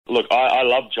Look, I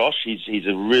love Josh. He's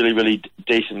a really, really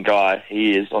decent guy.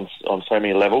 He is on so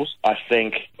many levels. I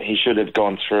think he should have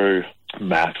gone through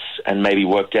maths and maybe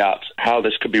worked out how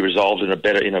this could be resolved in a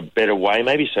better way,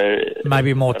 maybe. So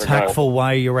maybe a more tactful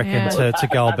way, you reckon, to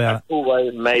go about. Tactful way,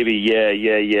 maybe. Yeah.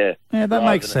 Yeah, that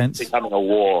makes sense. Becoming a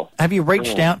war. Have you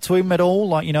reached out to him at all?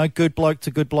 Like, good bloke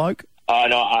to good bloke? No,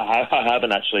 I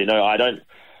haven't actually. No, I don't.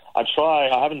 I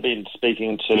haven't been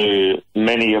speaking to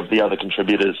many of the other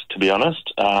contributors, to be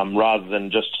honest, rather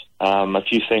than just a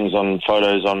few things on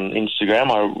photos on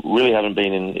Instagram. I really haven't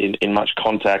been in much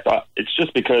contact. It's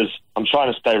just because I'm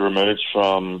trying to stay removed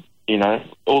from,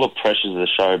 all the pressures of the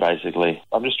show, basically.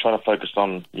 I'm just trying to focus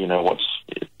on, what's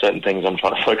certain things I'm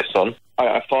trying to focus on.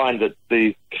 I find that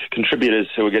the contributors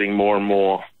who are getting more and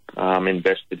more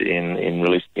invested in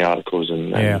releasing articles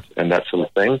and that sort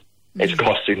of thing, it's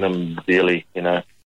costing them dearly,